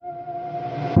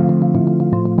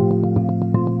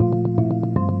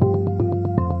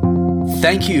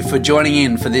Thank you for joining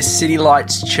in for this City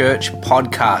Lights Church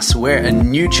podcast. We're a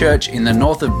new church in the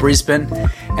north of Brisbane,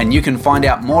 and you can find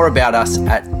out more about us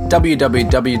at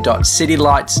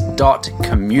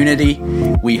www.citylights.community.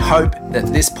 We hope that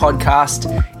this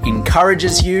podcast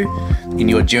encourages you in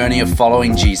your journey of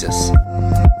following Jesus.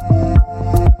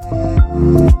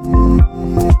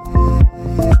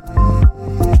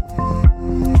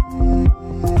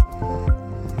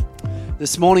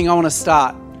 This morning I want to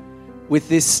start with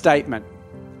this statement.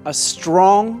 A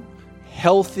strong,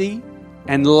 healthy,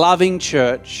 and loving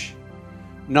church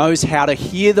knows how to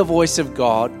hear the voice of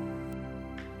God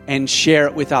and share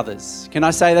it with others. Can I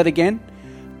say that again?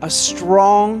 A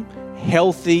strong,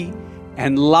 healthy,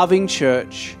 and loving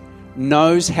church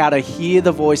knows how to hear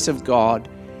the voice of God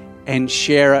and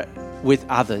share it with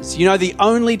others. You know, the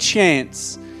only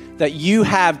chance that you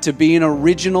have to be an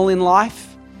original in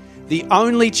life, the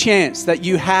only chance that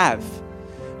you have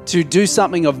to do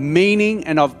something of meaning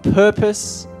and of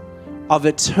purpose, of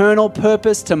eternal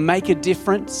purpose, to make a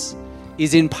difference,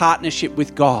 is in partnership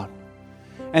with God.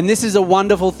 And this is a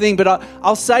wonderful thing, but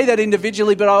I'll say that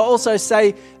individually, but I'll also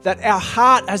say that our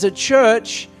heart as a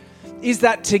church is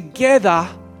that together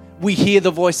we hear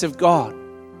the voice of God.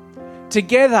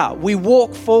 Together we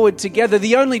walk forward together.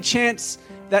 The only chance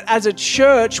that as a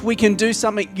church we can do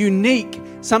something unique,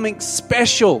 something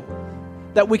special,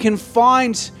 that we can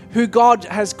find who God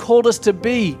has called us to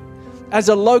be as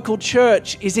a local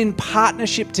church, is in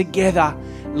partnership together,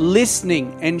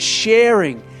 listening and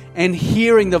sharing and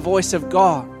hearing the voice of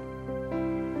God.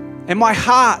 And my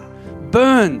heart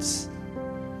burns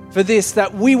for this,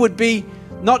 that we would be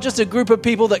not just a group of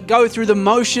people that go through the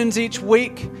motions each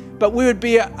week, but we would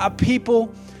be a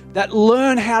people that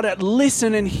learn how to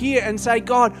listen and hear and say,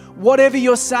 God, whatever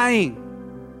you're saying,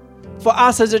 for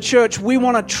us as a church, we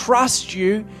want to trust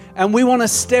you and we want to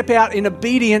step out in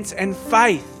obedience and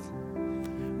faith.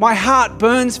 My heart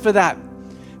burns for that,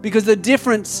 because the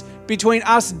difference between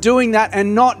us doing that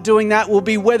and not doing that will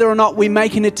be whether or not we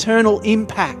make an eternal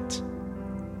impact.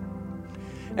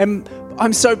 And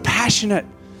I'm so passionate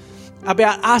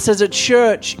about us as a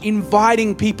church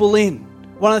inviting people in.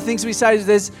 One of the things we say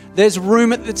is there's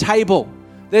room at the table.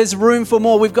 There's room for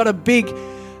more. We've got a big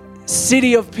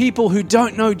city of people who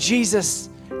don't know Jesus.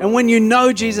 And when you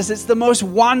know Jesus, it's the most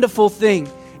wonderful thing.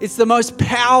 It's the most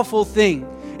powerful thing.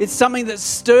 It's something that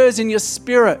stirs in your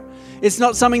spirit. It's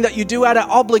not something that you do out of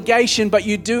obligation, but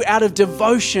you do out of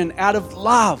devotion, out of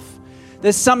love.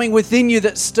 There's something within you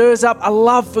that stirs up a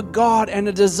love for God and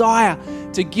a desire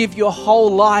to give your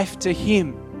whole life to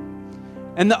Him.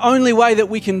 And the only way that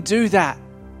we can do that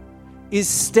is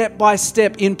step by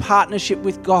step in partnership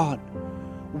with God,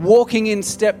 walking in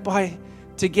step by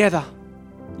together.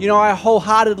 You know, I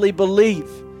wholeheartedly believe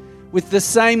with the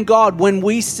same God, when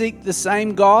we seek the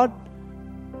same God,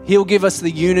 He'll give us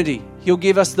the unity. He'll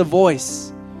give us the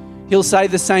voice. He'll say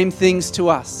the same things to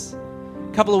us.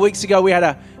 A couple of weeks ago, we had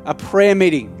a prayer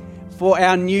meeting for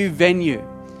our new venue.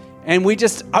 And we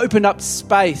just opened up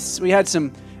space. We had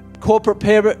some corporate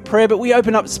prayer, but we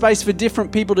opened up space for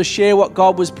different people to share what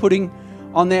God was putting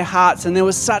on their hearts. And there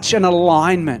was such an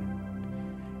alignment.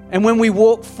 And when we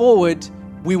walk forward,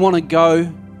 we want to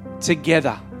go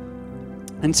together.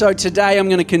 And so today I'm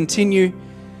going to continue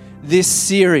this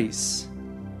series.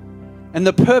 And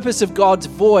the purpose of God's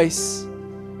voice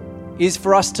is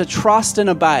for us to trust and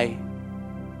obey,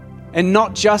 and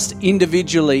not just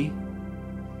individually,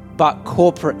 but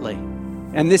corporately.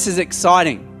 And this is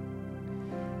exciting.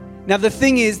 Now, the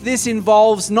thing is, this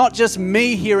involves not just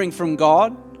me hearing from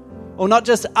God, or not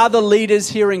just other leaders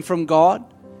hearing from God,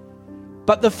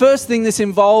 but the first thing this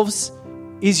involves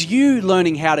is you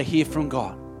learning how to hear from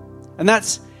God. And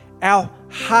that's our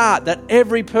heart, that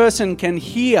every person can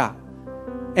hear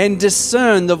and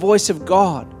discern the voice of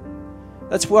God.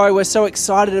 That's why we're so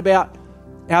excited about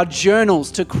our journals,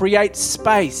 to create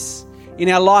space in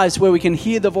our lives where we can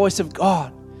hear the voice of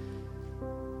God.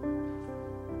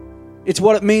 It's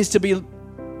what it means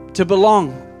to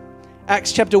belong.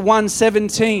 Acts chapter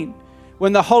 1:17,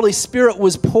 when the Holy Spirit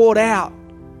was poured out,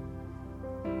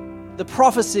 the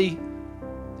prophecy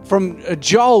from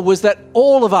Joel was that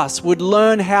all of us would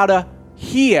learn how to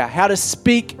hear, how to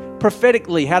speak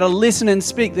prophetically, how to listen and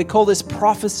speak. They call this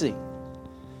prophecy.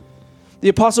 The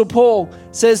Apostle Paul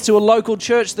says to a local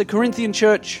church, the Corinthian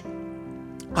church,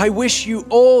 I wish you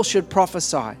all should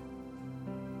prophesy.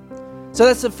 So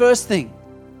that's the first thing,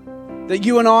 that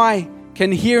you and I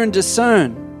can hear and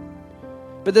discern.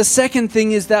 But the second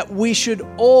thing is that we should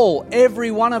all, every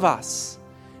one of us,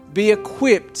 be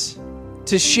equipped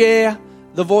to share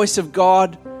the voice of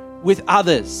God with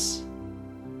others.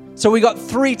 So we've got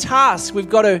 3 tasks. We've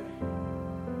got to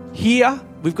hear,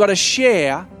 we've got to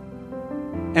share,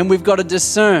 and we've got to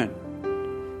discern.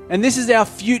 And this is our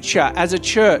future as a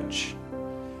church,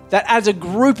 that as a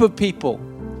group of people,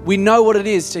 we know what it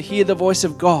is to hear the voice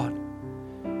of God.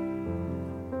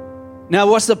 Now,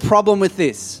 what's the problem with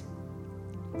this?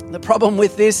 The problem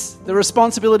with this, the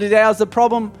responsibility is ours, the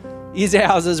problem is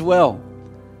ours as well.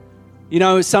 You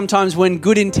know, sometimes when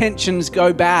good intentions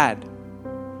go bad,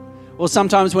 or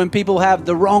sometimes when people have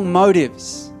the wrong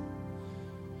motives.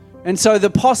 And so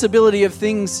the possibility of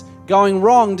things going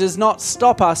wrong does not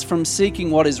stop us from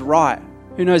seeking what is right.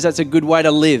 Who knows, that's a good way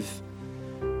to live.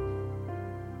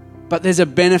 But there's a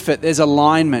benefit, there's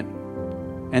alignment,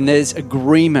 and there's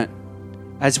agreement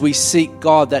as we seek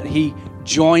God, that He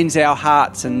joins our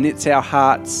hearts and knits our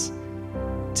hearts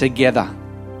together.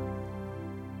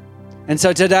 And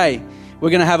so today,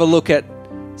 we're going to have a look at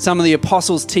some of the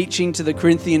apostles' teaching to the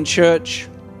Corinthian church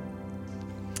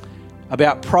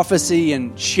about prophecy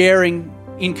and sharing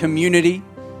in community,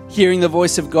 hearing the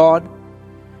voice of God.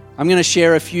 I'm going to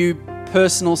share a few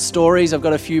personal stories. I've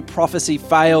got a few prophecy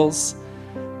fails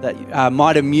that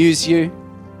might amuse you.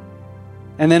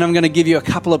 And then I'm going to give you a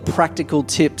couple of practical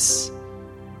tips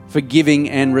for giving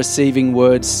and receiving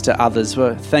words to others.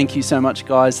 Well, thank you so much,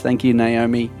 guys. Thank you,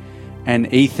 Naomi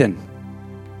and Ethan.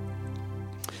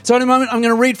 So in a moment, I'm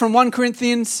going to read from 1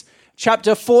 Corinthians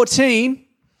chapter 14.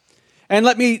 And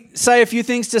let me say a few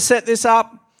things to set this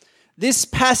up. This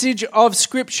passage of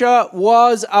Scripture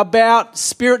was about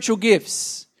spiritual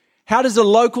gifts. How does a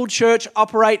local church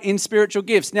operate in spiritual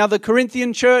gifts? Now, the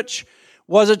Corinthian church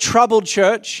was a troubled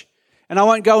church, and I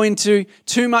won't go into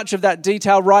too much of that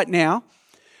detail right now.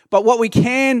 But what we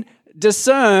can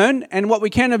discern and what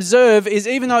we can observe is,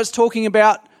 even though it's talking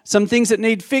about some things that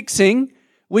need fixing,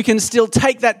 we can still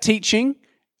take that teaching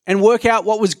and work out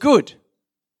what was good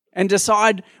and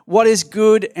decide what is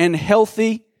good and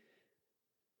healthy.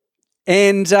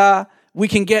 And we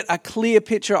can get a clear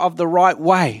picture of the right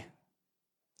way.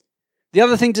 The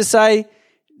other thing to say,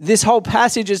 this whole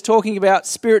passage is talking about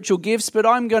spiritual gifts, but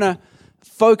I'm going to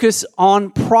focus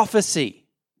on prophecy,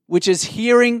 which is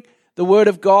hearing the word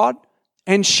of God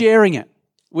and sharing it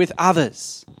with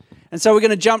others. And so we're going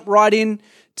to jump right in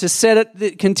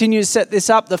to continue to set this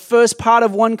up. The first part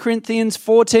of 1 Corinthians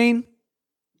 14,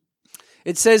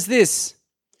 it says this: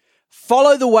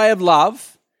 follow the way of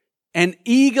love and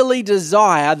eagerly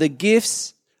desire the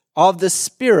gifts of the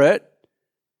Spirit,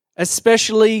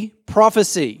 especially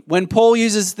prophecy. When Paul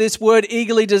uses this word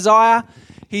eagerly desire,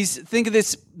 think of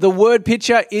this, the word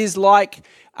picture is like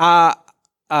a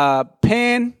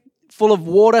pan full of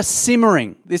water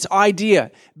simmering. This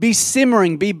idea, be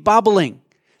simmering, be bubbling.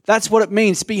 That's what it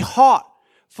means. Be hot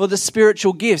for the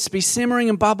spiritual gifts. Be simmering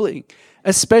and bubbling,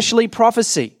 especially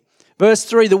prophecy. Verse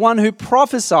 3, the one who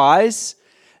prophesies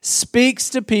speaks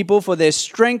to people for their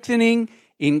strengthening,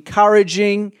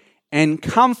 encouraging, and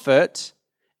comfort.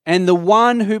 And the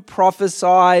one who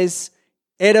prophesies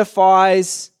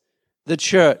edifies the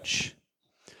church.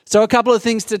 So a couple of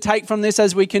things to take from this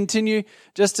as we continue,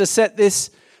 just to set the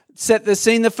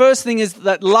scene. The first thing is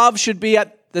that love should be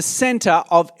at the center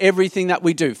of everything that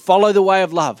we do. Follow the way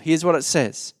of love. Here's what it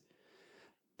says.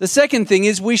 The second thing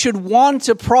is we should want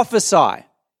to prophesy.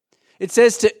 It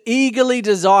says to eagerly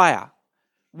desire.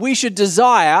 We should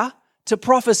desire to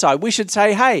prophesy. We should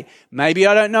say, hey, maybe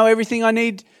I don't know everything I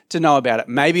need to know about it.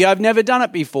 Maybe I've never done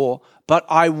it before, but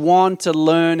I want to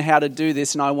learn how to do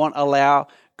this and I want to allow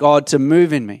God to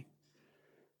move in me.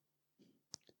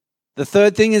 The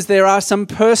third thing is there are some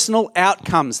personal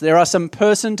outcomes. There are some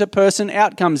person-to-person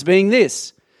outcomes, being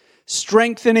this: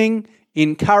 strengthening,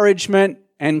 encouragement,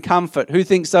 and comfort. Who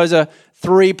thinks those are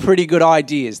 3 pretty good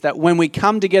ideas? That when we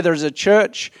come together as a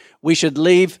church, we should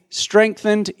leave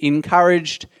strengthened,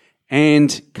 encouraged,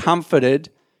 and comforted.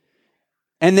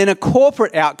 And then a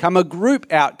corporate outcome, a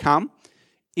group outcome,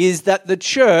 is that the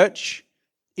church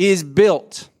is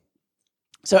built.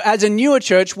 So as a newer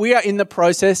church, we are in the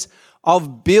process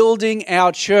of building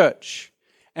our church.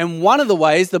 And one of the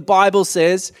ways the Bible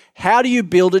says, how do you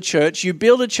build a church? You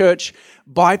build a church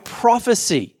by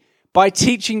prophecy, by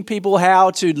teaching people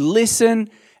how to listen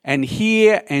and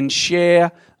hear and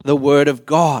share the word of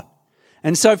God.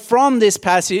 And so from this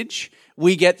passage,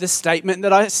 we get the statement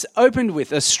that I opened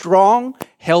with: a strong,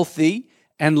 healthy,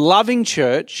 and loving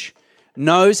church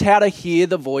knows how to hear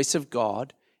the voice of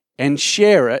God and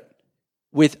share it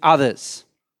with others.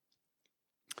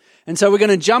 And so we're going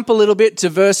to jump a little bit to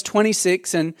verse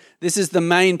 26, and this is the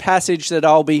main passage that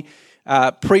I'll be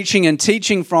preaching and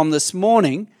teaching from this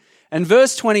morning. And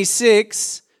verse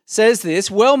 26 says this: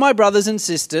 well, my brothers and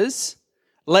sisters,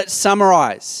 let's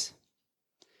summarize.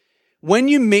 When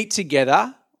you meet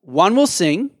together, one will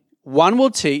sing, one will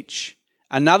teach,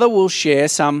 another will share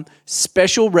some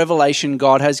special revelation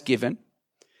God has given,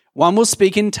 one will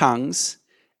speak in tongues,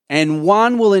 and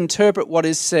one will interpret what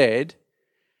is said.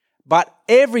 But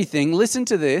everything, listen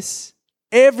to this,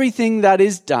 everything that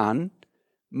is done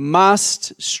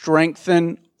must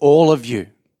strengthen all of you.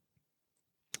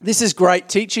 This is great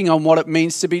teaching on what it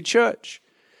means to be church.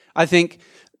 I think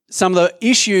some of the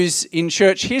issues in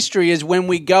church history is when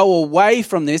we go away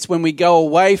from this, when we go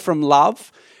away from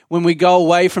love, when we go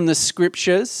away from the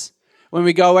scriptures, when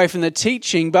we go away from the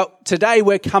teaching. But today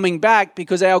we're coming back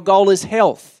because our goal is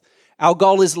health. Our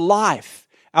goal is life.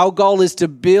 Our goal is to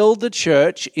build the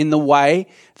church in the way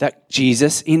that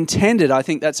Jesus intended. I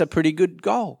think that's a pretty good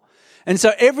goal. And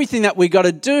so everything that we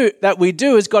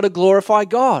do has got to glorify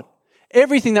God.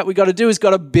 Everything that we got to do has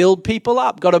got to build people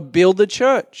up, got to build the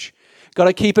church, got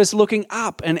to keep us looking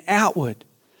up and outward.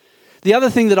 The other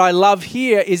thing that I love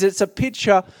here is it's a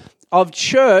picture of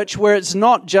church where it's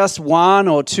not just one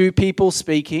or two people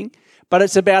speaking, but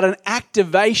it's about an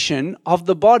activation of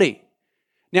the body.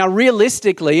 Now,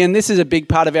 realistically, and this is a big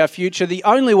part of our future, the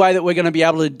only way that we're going to be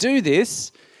able to do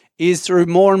this is through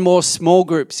more and more small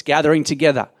groups gathering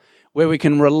together, where we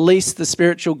can release the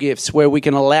spiritual gifts, where we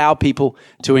can allow people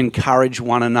to encourage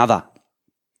one another.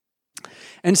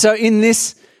 And so in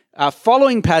this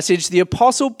following passage, the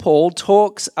Apostle Paul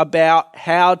talks about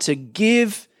how to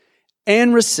give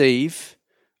and receive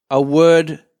a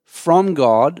word from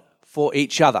God for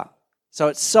each other. So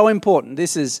it's so important.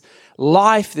 This is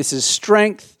life, this is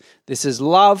strength, this is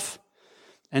love.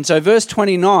 And so verse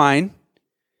 29,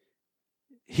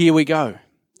 here we go.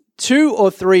 2 or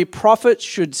 3 prophets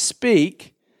should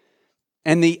speak,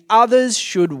 and the others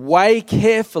should weigh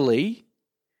carefully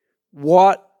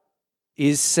what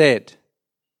is said.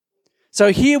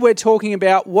 So here we're talking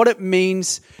about what it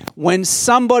means when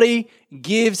somebody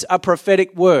gives a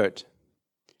prophetic word.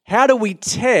 How do we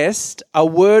test a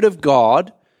word of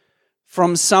God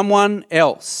from someone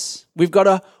else? We've got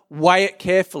to weigh it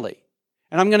carefully.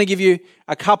 And I'm going to give you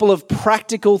a couple of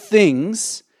practical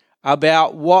things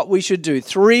about what we should do.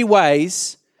 3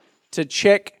 ways to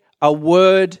check a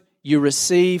word you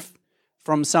receive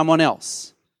from someone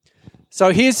else.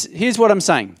 So here's what I'm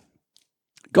saying.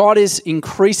 God is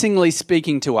increasingly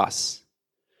speaking to us.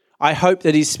 I hope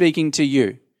that He's speaking to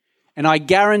you. And I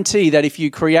guarantee that if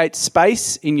you create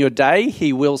space in your day,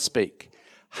 He will speak.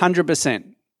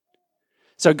 100%.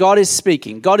 So God is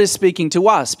speaking. God is speaking to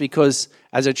us because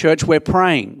as a church we're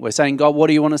praying. We're saying, God, what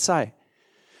do you want to say?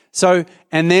 So,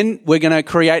 and then we're going to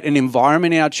create an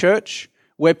environment in our church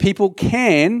where people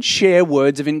can share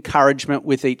words of encouragement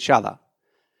with each other.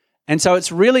 And so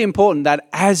it's really important that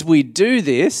as we do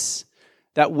this,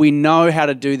 that we know how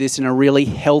to do this in a really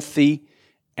healthy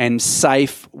and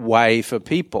safe way for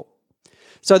people.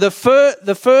 So the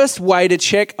first way to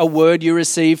check a word you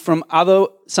receive from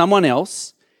someone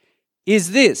else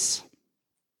is this.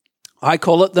 I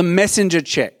call it the messenger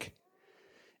check.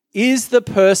 Is the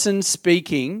person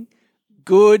speaking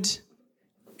good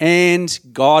and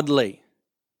godly?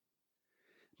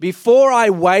 Before I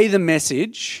weigh the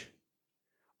message,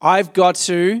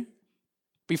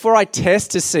 before I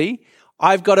test to see,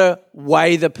 I've got to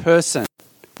weigh the person.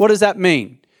 What does that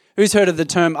mean? Who's heard of the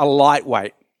term a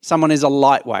lightweight? Someone is a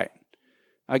lightweight.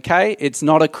 Okay? It's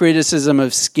not a criticism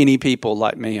of skinny people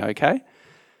like me, okay?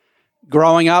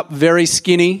 Growing up very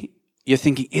skinny, you're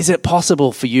thinking, is it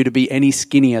possible for you to be any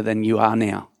skinnier than you are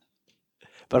now?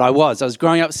 But I was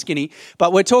growing up skinny.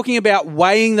 But we're talking about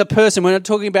weighing the person. We're not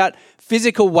talking about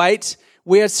physical weight.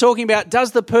 We are talking about,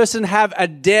 does the person have a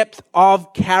depth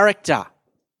of character?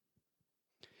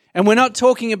 And we're not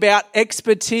talking about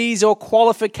expertise or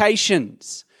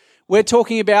qualifications. We're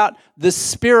talking about the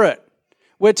spirit.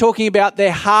 We're talking about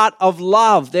their heart of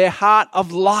love, their heart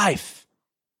of life.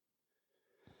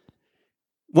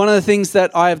 One of the things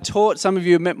that I have taught, some of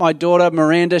you have met my daughter,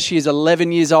 Miranda, she is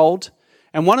 11 years old.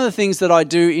 And one of the things that I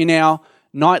do in our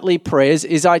nightly prayers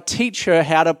is I teach her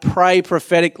how to pray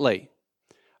prophetically.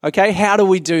 Okay, how do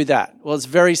we do that? Well, it's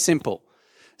very simple.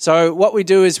 So what we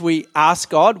do is we ask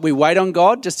God, we wait on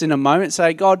God just in a moment,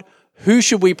 say, God, who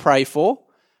should we pray for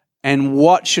and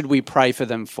what should we pray for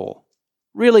them for?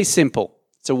 Really simple.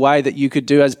 It's a way that you could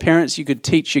do as parents, you could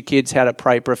teach your kids how to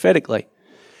pray prophetically.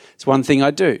 It's one thing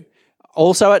I do.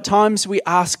 Also, at times, we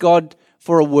ask God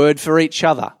for a word for each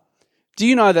other. Do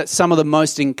you know that some of the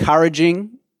most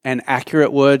encouraging and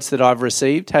accurate words that I've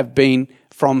received have been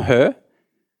from her?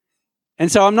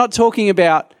 And so I'm not talking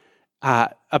about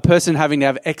a person having to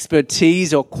have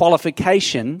expertise or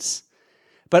qualifications,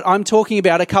 but I'm talking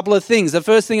about a couple of things. The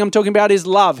first thing I'm talking about is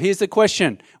love. Here's the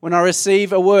question. When I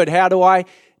receive a word, how do I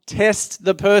test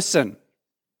the person.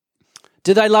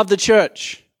 Do they love the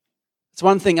church? It's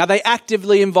one thing. Are they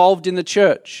actively involved in the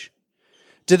church?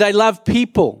 Do they love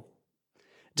people?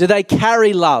 Do they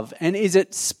carry love? And is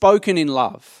it spoken in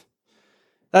love?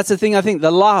 That's the thing, I think,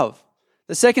 the love.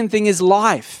 The second thing is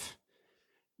life.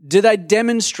 Do they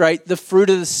demonstrate the fruit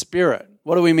of the Spirit?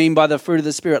 What do we mean by the fruit of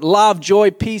the Spirit? Love,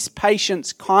 joy, peace,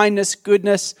 patience, kindness,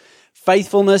 goodness,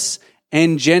 faithfulness,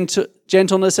 and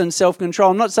gentleness and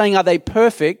self-control. I'm not saying are they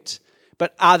perfect,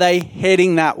 but are they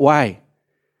heading that way?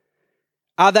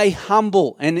 Are they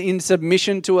humble and in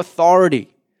submission to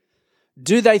authority?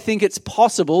 Do they think it's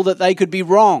possible that they could be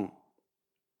wrong?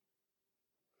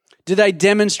 Do they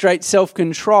demonstrate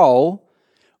self-control,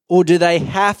 or do they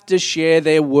have to share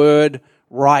their word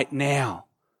right now?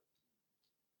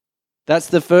 That's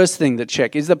the first thing to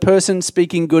check. Is the person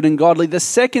speaking good and godly? The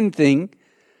second thing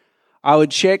I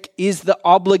would check is the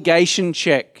obligation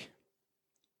check.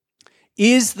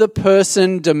 Is the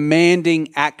person demanding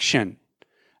action?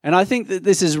 And I think that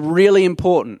this is really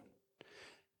important.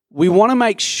 We want to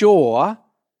make sure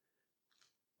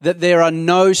that there are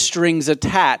no strings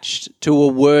attached to a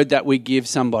word that we give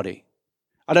somebody.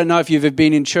 I don't know if you've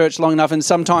been in church long enough, and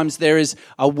sometimes there is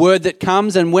a word that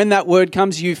comes, and when that word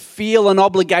comes, you feel an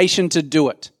obligation to do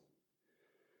it.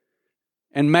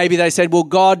 And maybe they said, well,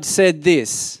 God said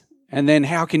this, and then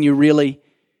how can you really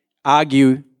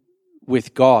argue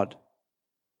with God?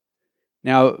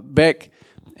 Now, Beck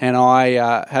and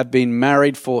I have been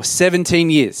married for 17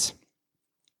 years,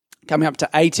 coming up to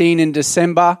 18 in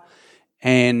December,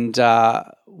 and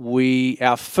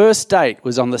our first date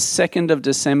was on the 2nd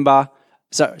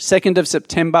of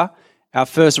September, our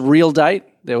first real date.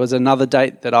 There was another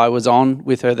date that I was on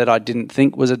with her that I didn't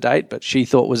think was a date, but she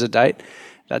thought was a date.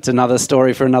 That's another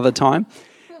story for another time.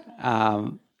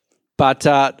 But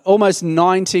almost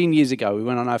 19 years ago, we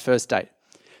went on our first date.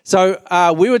 So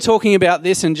we were talking about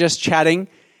this and just chatting,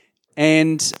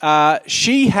 and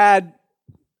she had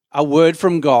a word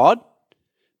from God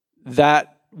that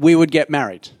we would get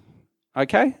married.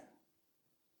 Okay?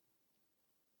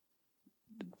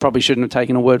 Probably shouldn't have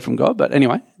taken a word from God, but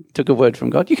anyway, took a word from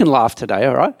God. You can laugh today,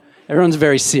 all right? Everyone's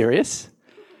very serious.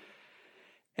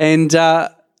 And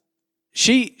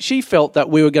she felt that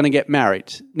we were going to get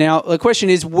married. Now, the question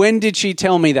is, when did she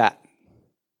tell me that?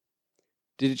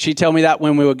 Did she tell me that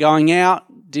when we were going out?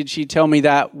 Did she tell me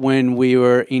that when we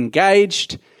were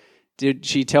engaged? Did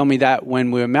she tell me that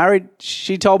when we were married?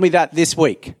 She told me that this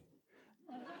week.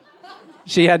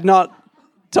 She had not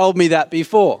told me that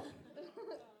before.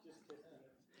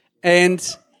 And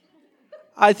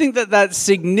I think that that's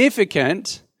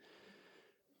significant,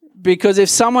 because if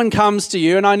someone comes to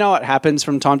you, and I know it happens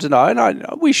from time to time,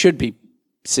 and we should be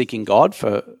seeking God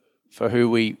for who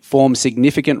we form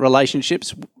significant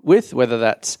relationships with, whether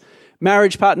that's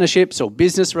marriage partnerships or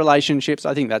business relationships.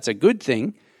 I think that's a good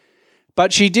thing.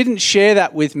 But she didn't share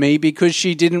that with me because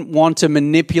she didn't want to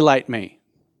manipulate me.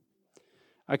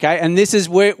 Okay, and this is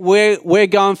where we're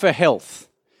going for health.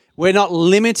 We're not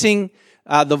limiting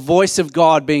the voice of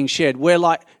God being shared. We're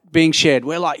like,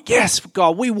 yes,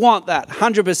 God, we want that,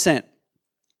 100%.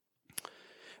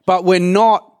 But we're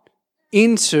not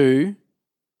into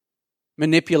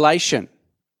manipulation.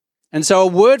 And so a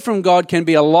word from God can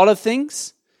be a lot of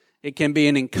things. It can be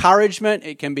an encouragement.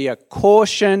 It can be a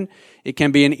caution. It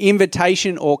can be an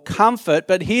invitation or comfort.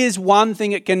 But here's one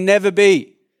thing it can never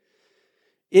be.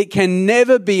 It can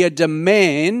never be a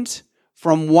demand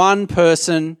from one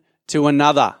person to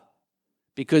another,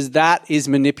 because that is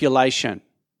manipulation.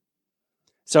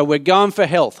 So we're going for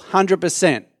health,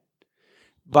 100%.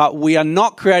 But we are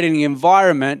not creating an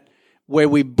environment where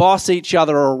we boss each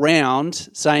other around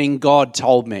saying, God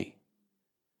told me.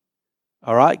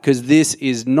 All right? Because this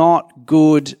is not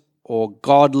good or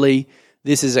godly.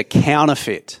 This is a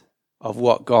counterfeit of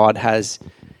what God has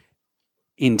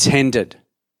intended.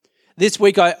 This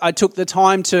week I took the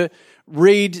time to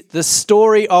read the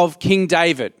story of King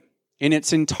David in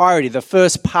its entirety, the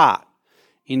first part,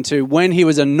 into when he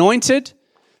was anointed.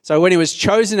 So when he was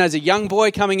chosen as a young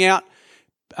boy coming out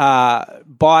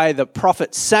by the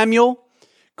prophet Samuel,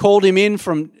 called him in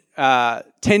from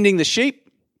tending the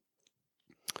sheep,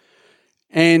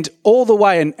 and all the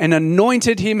way, and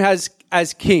anointed him as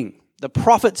king, the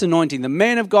prophet's anointing, the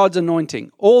man of God's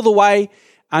anointing, all the way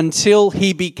until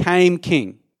he became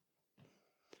king.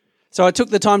 So I took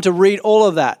the time to read all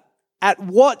of that. At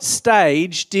what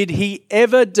stage did he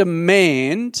ever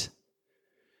demand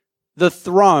the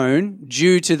throne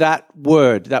due to that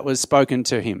word that was spoken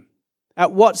to him?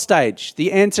 At what stage?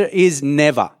 The answer is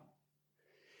never.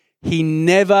 He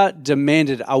never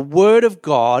demanded. A word of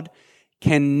God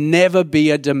can never be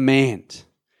a demand.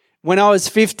 When I was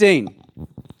 15,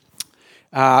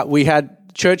 We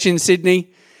had church in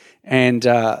Sydney, and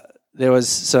there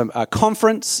was a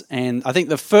conference, and I think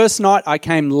the first night I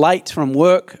came late from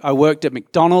work. I worked at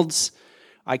McDonald's.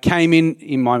 I came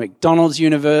in my McDonald's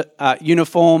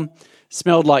uniform,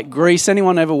 smelled like grease.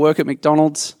 Anyone ever work at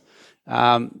McDonald's?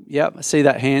 Yep, I see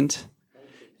that hand.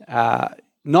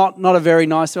 Not a very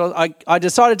nice smell. I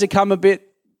decided to come a bit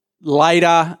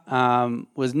later,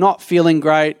 was not feeling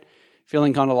great,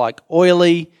 feeling kind of like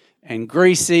oily and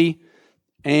greasy.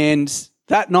 And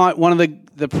that night, one of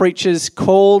the preachers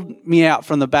called me out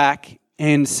from the back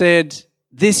and said,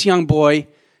 this young boy,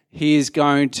 he is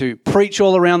going to preach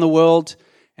all around the world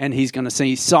and he's going to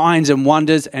see signs and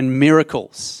wonders and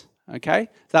miracles. Okay?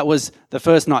 That was the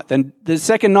first night. Then the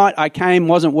second night I came,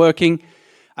 wasn't working.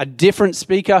 A different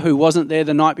speaker who wasn't there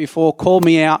the night before called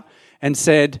me out and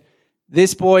said,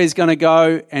 this boy is going to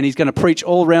go and he's going to preach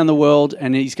all around the world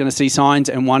and he's going to see signs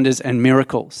and wonders and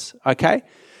miracles. Okay?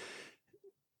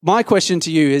 My question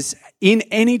to you is, in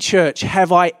any church,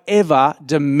 have I ever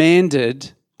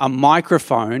demanded a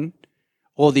microphone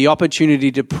or the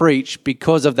opportunity to preach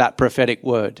because of that prophetic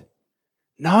word?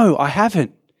 No, I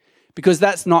haven't, because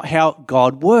that's not how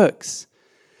God works.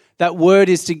 That word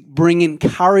is to bring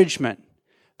encouragement.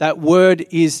 That word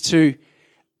is to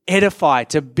edify,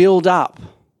 to build up.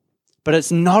 But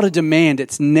it's not a demand.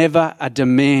 It's never a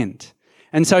demand.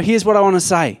 And so here's what I want to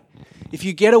say. If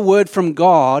you get a word from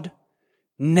God,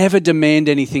 never demand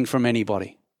anything from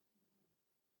anybody.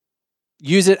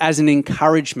 Use it as an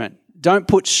encouragement. Don't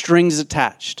put strings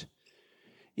attached.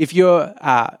 If you're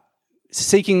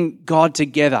seeking God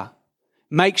together,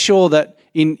 make sure that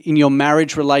in your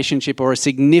marriage relationship or a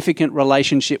significant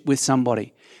relationship with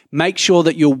somebody, make sure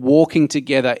that you're walking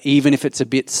together even if it's a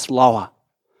bit slower.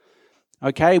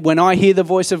 Okay? When I hear the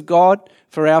voice of God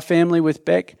for our family with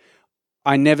Beck,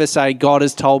 I never say, God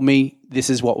has told me this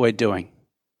is what we're doing.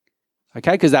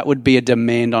 Okay? Because that would be a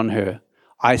demand on her.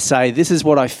 I say, this is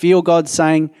what I feel God's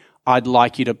saying. I'd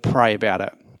like you to pray about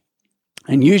it.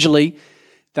 And usually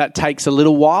that takes a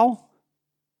little while,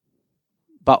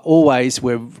 but always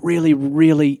we're really,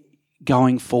 really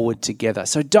going forward together.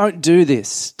 So don't do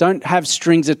this. Don't have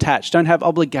strings attached. Don't have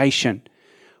obligation.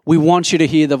 We want you to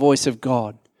hear the voice of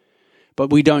God,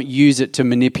 but we don't use it to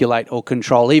manipulate or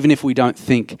control, even if we don't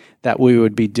think that we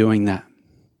would be doing that.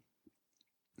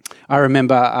 I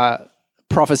remember a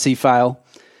prophecy fail.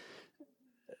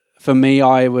 For me,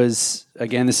 I was,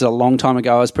 again, this is a long time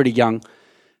ago, I was pretty young.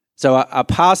 So a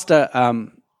pastor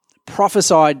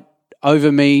prophesied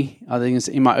over me, I think it's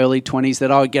in my early 20s,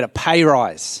 that I would get a pay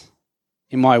rise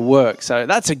in my work. So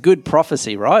that's a good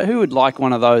prophecy, right? Who would like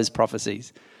one of those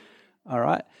prophecies? All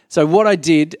right. So what I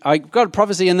did, I got a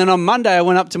prophecy, and then on Monday I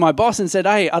went up to my boss and said,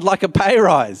 hey, I'd like a pay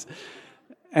rise.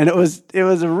 And it was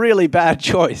a really bad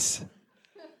choice.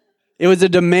 It was a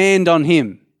demand on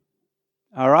him.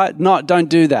 All right? Don't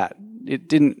do that. It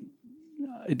didn't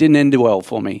end well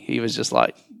for me. He was just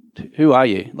like, who are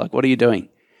you? Like, what are you doing?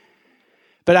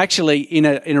 But actually, in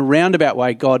a roundabout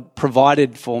way, God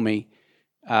provided for me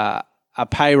a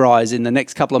pay rise in the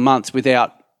next couple of months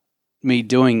without me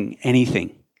doing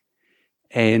anything.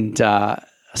 And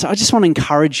so I just want to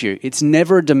encourage you. It's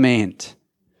never a demand.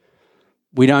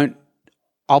 We don't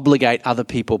obligate other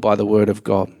people by the word of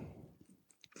God.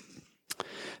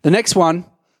 The next one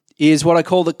is what I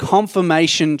call the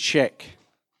confirmation check.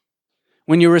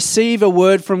 When you receive a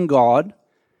word from God,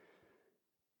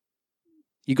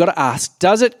 you've got to ask,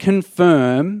 does it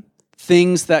confirm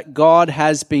things that God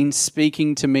has been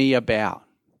speaking to me about?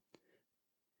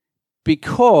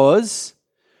 Because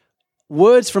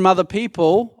words from other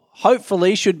people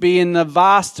hopefully should be in the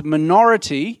vast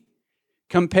minority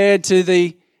compared to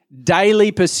the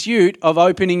daily pursuit of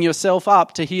opening yourself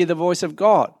up to hear the voice of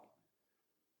God.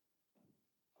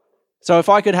 So if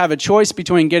I could have a choice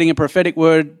between getting a prophetic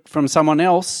word from someone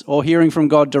else or hearing from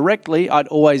God directly, I'd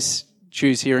always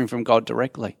choose hearing from God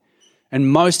directly.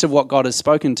 And most of what God has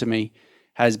spoken to me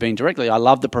has been directly. I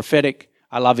love the prophetic.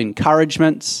 I love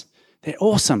encouragements. They're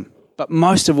awesome. But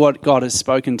most of what God has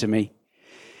spoken to me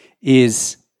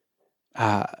is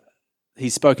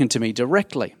He's spoken to me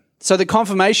directly. So the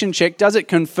confirmation check, does it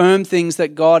confirm things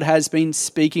that God has been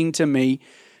speaking to me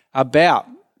about?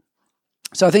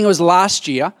 So I think it was last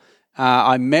year,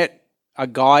 I met a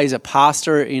guy, he's a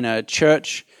pastor in a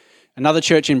church, another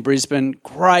church in Brisbane,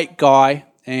 great guy.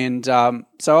 And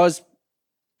so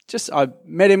I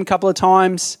met him a couple of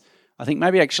times, I think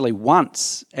maybe actually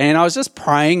once. And I was just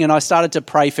praying and I started to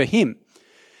pray for him.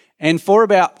 And for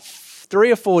about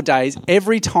 3 or 4 days,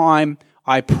 every time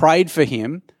I prayed for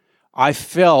him, I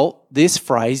felt this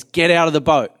phrase, get out of the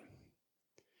boat.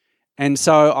 And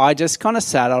so I just kind of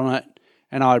sat on it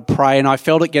and I would pray, and I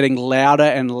felt it getting louder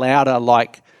and louder,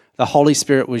 like the Holy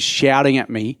Spirit was shouting at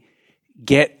me,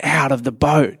 get out of the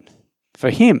boat for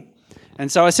him.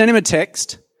 And so I sent him a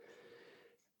text,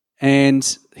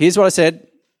 and here's what I said.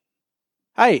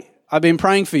 Hey, I've been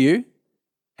praying for you,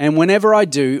 and whenever I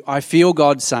do, I feel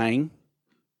God saying,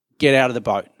 get out of the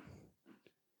boat.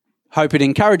 Hope it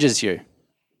encourages you.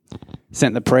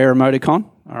 Sent the prayer emoticon.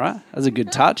 All right, that's a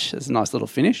good touch. That's a nice little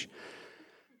finish.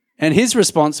 And his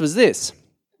response was this.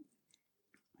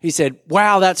 He said,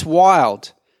 wow, that's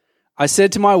wild. I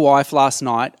said to my wife last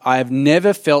night, I have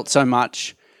never felt so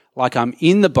much like I'm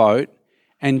in the boat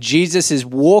and Jesus is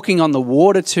walking on the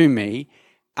water to me,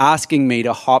 asking me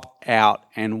to hop out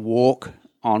and walk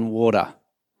on water.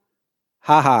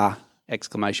 Ha ha,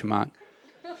 exclamation mark.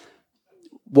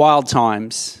 Wild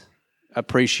times.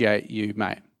 Appreciate you,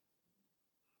 mate.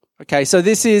 Okay, so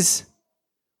this is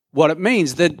what it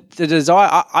means. The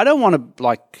desire, I don't want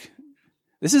to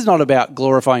this is not about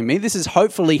glorifying me. This is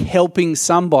hopefully helping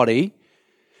somebody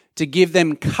to give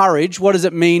them courage. What does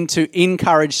it mean to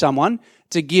encourage someone?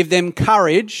 To give them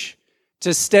courage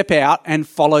to step out and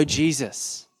follow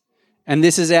Jesus. And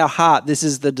this is our heart. This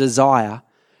is the desire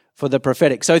for the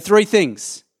prophetic. So 3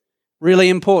 things, really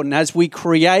important as we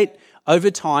create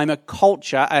over time a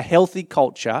culture, a healthy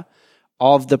culture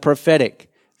of the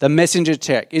prophetic. The messenger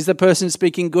check. Is the person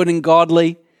speaking good and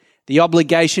godly? The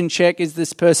obligation check. Is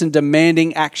this person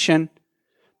demanding action?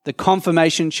 The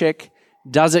confirmation check.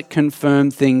 Does it confirm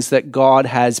things that God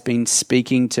has been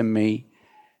speaking to me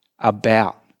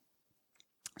about?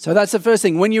 So that's the first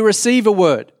thing. When you receive a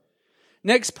word.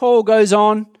 Next, Paul goes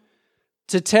on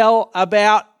to tell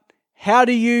about how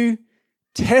do you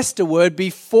test a word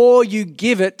before you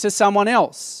give it to someone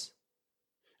else.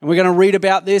 And we're going to read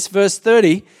about this, verse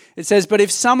 30. It says, but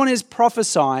if someone is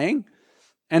prophesying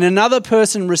and another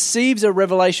person receives a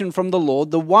revelation from the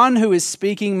Lord, the one who is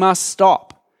speaking must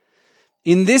stop.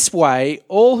 In this way,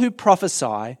 all who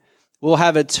prophesy will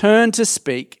have a turn to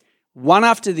speak, one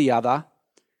after the other.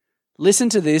 Listen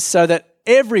to this, so that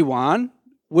everyone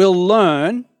will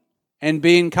learn and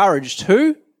be encouraged.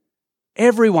 Who?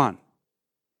 Everyone.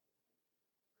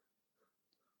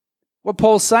 What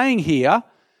Paul's saying here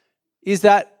is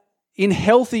that in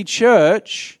healthy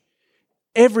church,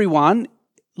 everyone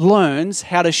learns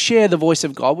how to share the voice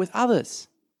of God with others.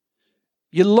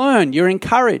 You learn, you're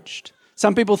encouraged.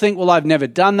 Some people think, well, I've never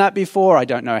done that before. I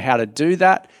don't know how to do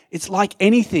that. It's like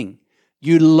anything.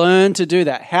 You learn to do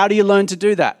that. How do you learn to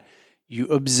do that? You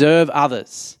observe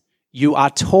others. You are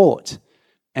taught,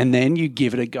 and then you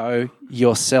give it a go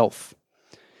yourself.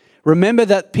 Remember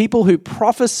that people who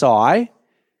prophesy,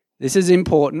 this is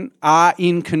important, are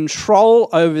in control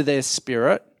over their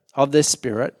spirit,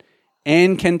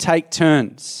 and can take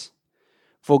turns.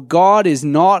 For God is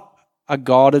not a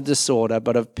God of disorder,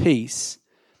 but of peace,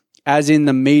 as in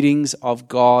the meetings of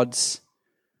God's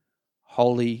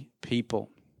holy people.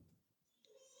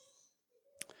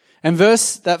 And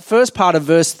that first part of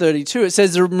verse 32, it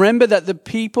says, remember that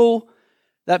people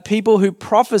who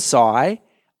prophesy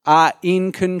are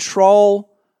in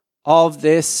control of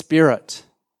their spirit.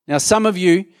 Now, some of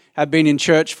you have been in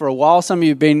church for a while. Some of you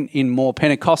have been in more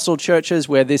Pentecostal churches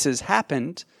where this has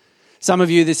happened. Some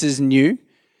of you, this is new.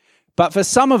 But for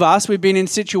some of us, we've been in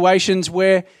situations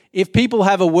where if people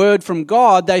have a word from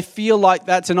God, they feel like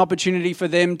that's an opportunity for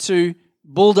them to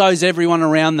bulldoze everyone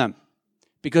around them.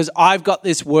 Because I've got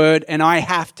this word and I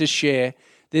have to share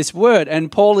this word.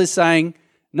 And Paul is saying,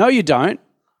 no, you don't.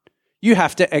 You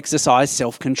have to exercise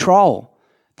self-control.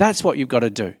 That's what you've got to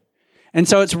do. And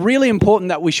so it's really important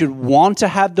that we should want to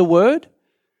have the word,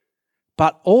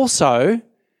 but also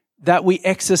that we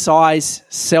exercise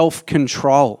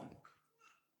self-control.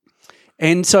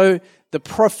 And so the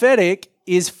prophetic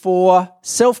is for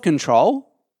self-control,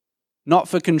 not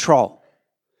for control.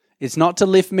 It's not to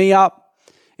lift me up.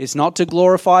 It's not to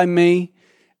glorify me.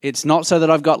 It's not so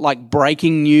that I've got like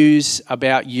breaking news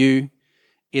about you.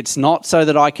 It's not so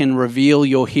that I can reveal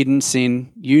your hidden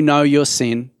sin. You know your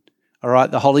sin. All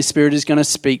right, the Holy Spirit is going to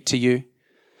speak to you.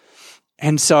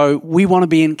 And so we want to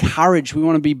be encouraged. We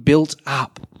want to be built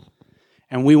up.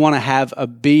 And we want to have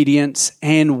obedience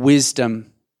and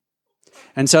wisdom.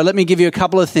 And so let me give you a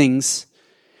couple of things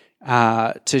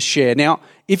to share. Now,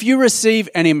 if you receive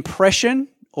an impression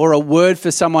or a word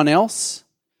for someone else,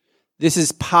 this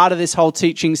is part of this whole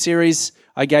teaching series.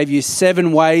 I gave you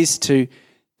 7 ways to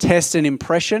test an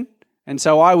impression. And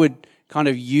so I would kind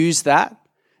of use that.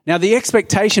 Now, the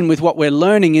expectation with what we're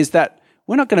learning is that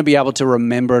we're not going to be able to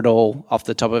remember it all off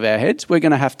the top of our heads. We're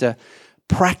going to have to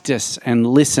practice and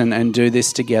listen and do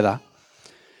this together.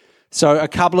 So a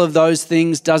couple of those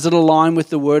things, does it align with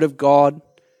the Word of God?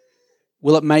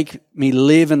 Will it make me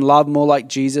live and love more like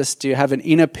Jesus? Do you have an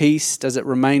inner peace? Does it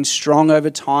remain strong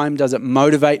over time? Does it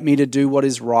motivate me to do what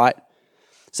is right?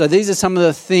 So these are some of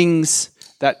the things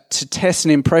that to test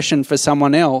an impression for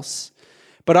someone else.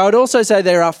 But I would also say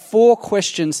there are 4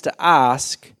 questions to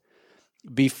ask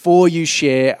before you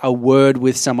share a word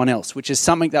with someone else, which is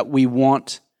something that we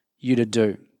want you to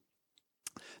do.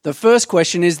 The first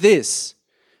question is this: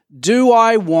 do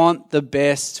I want the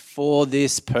best for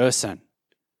this person?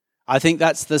 I think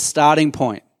that's the starting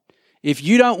point. If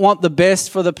you don't want the best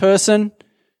for the person,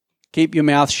 keep your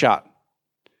mouth shut.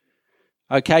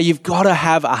 Okay, you've got to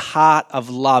have a heart of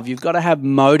love. You've got to have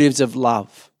motives of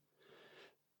love.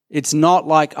 It's not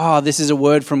like, oh, this is a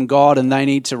word from God and they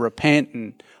need to repent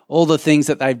and all the things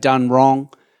that they've done wrong.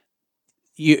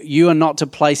 You are not to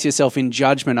place yourself in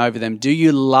judgment over them. Do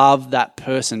you love that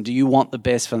person? Do you want the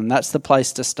best for them? That's the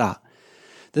place to start.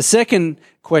 The second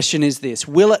question is this: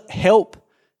 will it help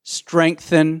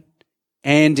strengthen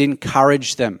and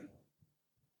encourage them?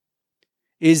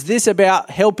 Is this about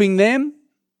helping them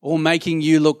or making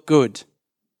you look good?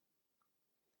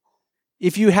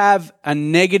 If you have a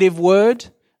negative word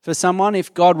for someone,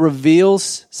 if God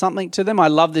reveals something to them, I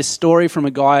love this story from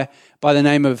a guy by the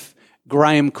name of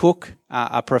Graham Cook,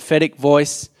 a prophetic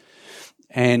voice.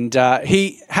 And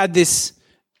he had this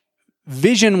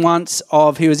vision once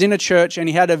he was in a church and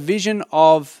he had a vision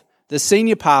of the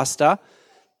senior pastor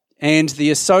and the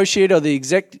associate or the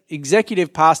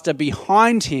executive pastor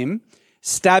behind him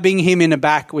stabbing him in the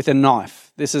back with a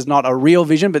knife. This is not a real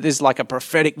vision, but this is like a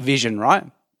prophetic vision, right?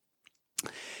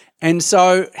 And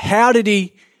so how did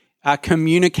he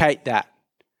communicate that?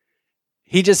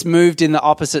 He just moved in the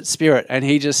opposite spirit and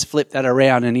he just flipped that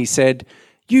around and he said,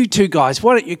 you two guys,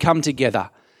 why don't you come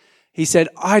together? He said,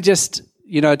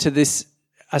 to this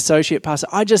associate pastor,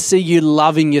 I just see you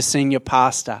loving your senior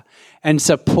pastor and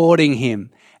supporting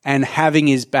him and having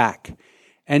his back.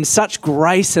 And such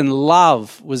grace and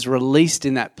love was released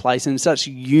in that place and such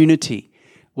unity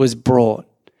was brought.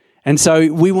 And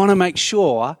so we want to make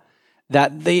sure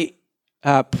that the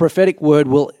prophetic word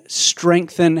will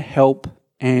strengthen, help,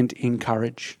 and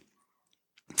encourage.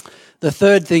 The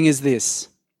third thing is this: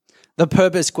 the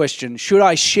purpose question. Should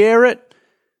I share it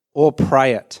or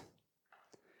pray it?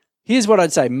 Here's what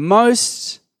I'd say.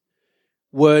 Most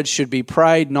words should be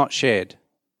prayed, not shared.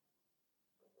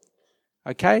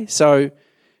 Okay? So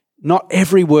not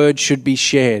every word should be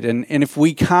shared. And if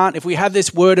we have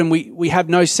this word and we have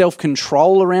no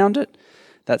self-control around it,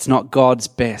 that's not God's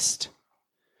best.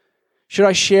 Should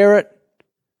I share it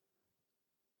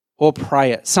or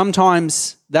pray it?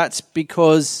 Sometimes that's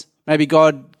because maybe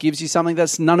God gives you something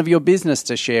that's none of your business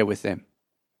to share with them.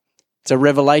 It's a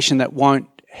revelation that won't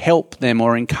help them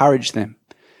or encourage them,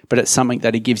 but it's something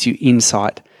that He gives you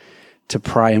insight to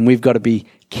pray, and we've got to be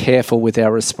careful with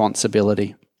our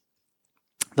responsibility.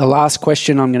 The last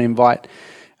question, I'm going to invite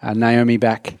Naomi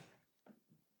back,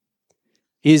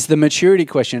 is the maturity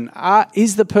question.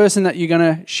 Is the person that you're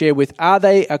going to share with, are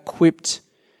they equipped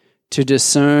to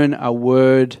discern a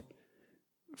word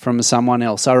from someone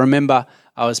else? I remember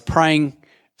I was praying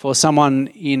for someone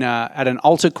at an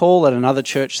altar call at another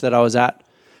church that I was at,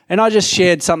 and I just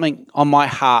shared something on my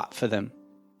heart for them.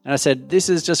 And I said, this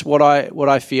is just what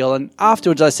I feel. And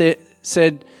afterwards I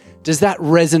said, does that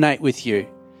resonate with you?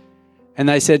 And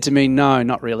they said to me, no,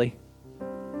 not really.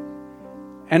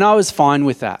 And I was fine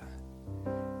with that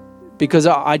because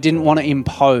I didn't want to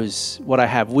impose what I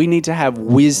have. We need to have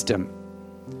wisdom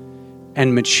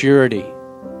and maturity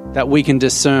that we can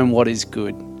discern what is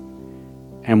good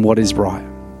and what is right.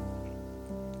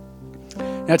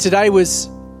 Now, today was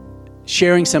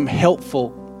sharing some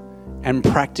helpful and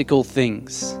practical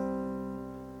things.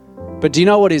 But do you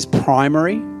know what is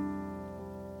primary?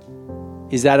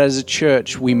 Is that as a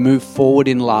church, we move forward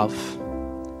in love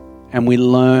and we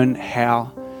learn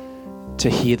how to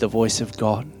hear the voice of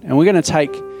God. And we're going to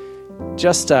take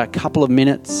just a couple of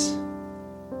minutes,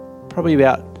 probably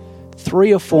about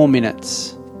 3 or 4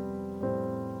 minutes,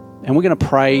 and we're going to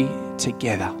pray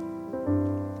together.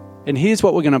 And here's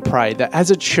what we're going to pray: that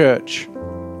as a church,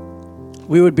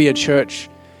 we would be a church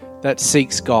that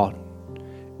seeks God.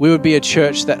 We would be a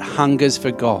church that hungers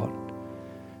for God.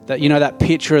 That, that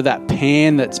picture of that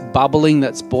pan that's bubbling,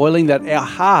 that's boiling, that our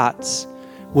hearts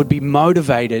would be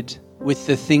motivated with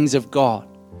the things of God.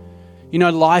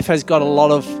 Life has got a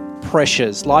lot of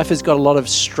pressures. Life has got a lot of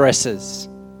stresses.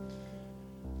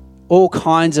 All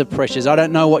kinds of pressures. I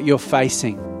don't know what you're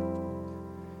facing.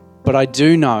 But I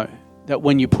do know that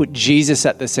when you put Jesus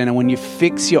at the center, when you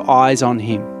fix your eyes on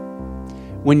Him,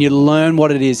 when you learn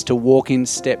what it is to walk in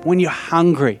step, when you're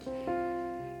hungry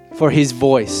for His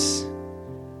voice,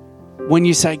 when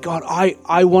you say, God,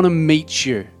 I want to meet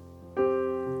you.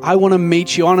 I want to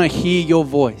meet you. I want to hear your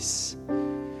voice.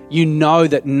 You know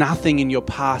that nothing in your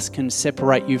past can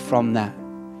separate you from that.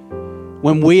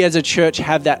 When we as a church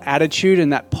have that attitude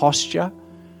and that posture,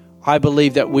 I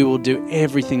believe that we will do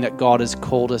everything that God has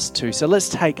called us to. So let's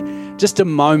take just a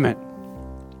moment.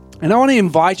 And I want to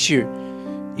invite you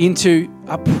into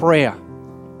a prayer.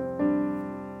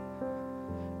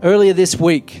 Earlier this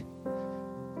week,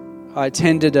 I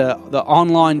attended the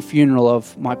online funeral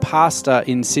of my pastor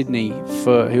in Sydney.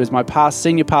 He was my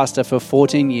senior pastor for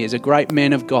 14 years, a great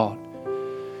man of God.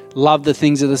 Loved the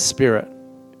things of the Spirit,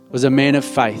 was a man of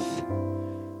faith.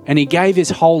 And he gave his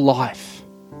whole life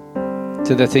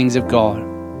to the things of God.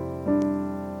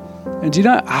 And do you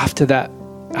know, after that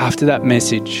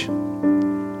message,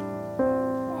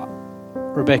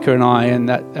 Rebecca and I, and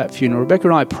that funeral, Rebecca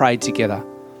and I prayed together.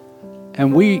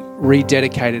 And we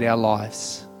rededicated our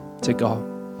lives to God.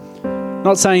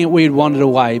 Not saying that we had wandered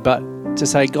away, but to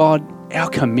say, God, our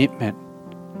commitment,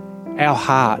 our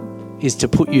heart is to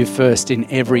put you first in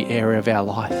every area of our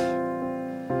life.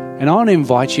 And I want to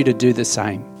invite you to do the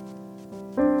same.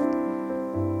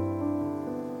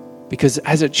 Because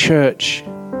as a church,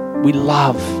 we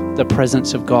love the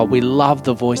presence of God. We love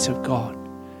the voice of God.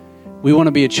 We want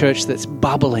to be a church that's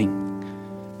bubbling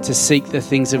to seek the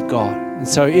things of God. And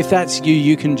so if that's you,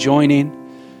 you can join in.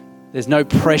 There's no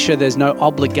pressure. There's no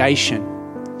obligation.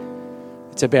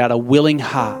 It's about a willing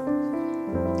heart.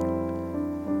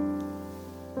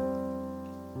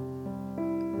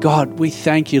 God, we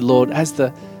thank you, Lord, as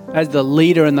the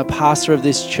leader and the pastor of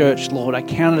this church, Lord, I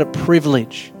count it a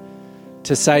privilege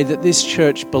to say that this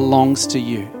church belongs to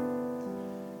you.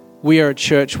 We are a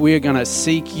church. We are going to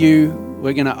seek you.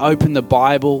 We're going to open the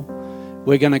Bible.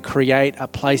 We're going to create a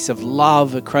place of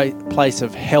love, a place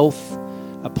of health,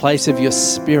 a place of your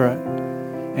Spirit.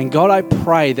 And God, I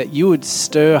pray that you would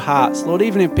stir hearts, Lord,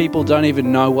 even if people don't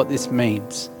even know what this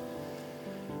means.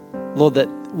 Lord, that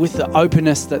with the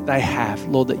openness that they have,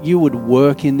 Lord, that you would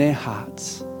work in their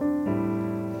hearts.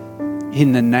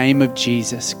 In the name of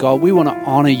Jesus, God, we want to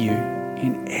honor you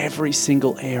in every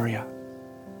single area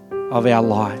of our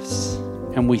lives.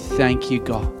 And we thank you,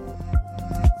 God.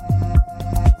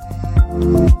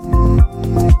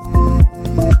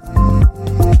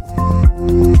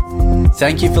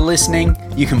 Thank you for listening.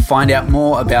 You can find out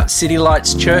more about City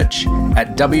Lights Church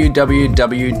at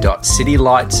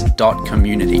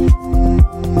www.citylights.community.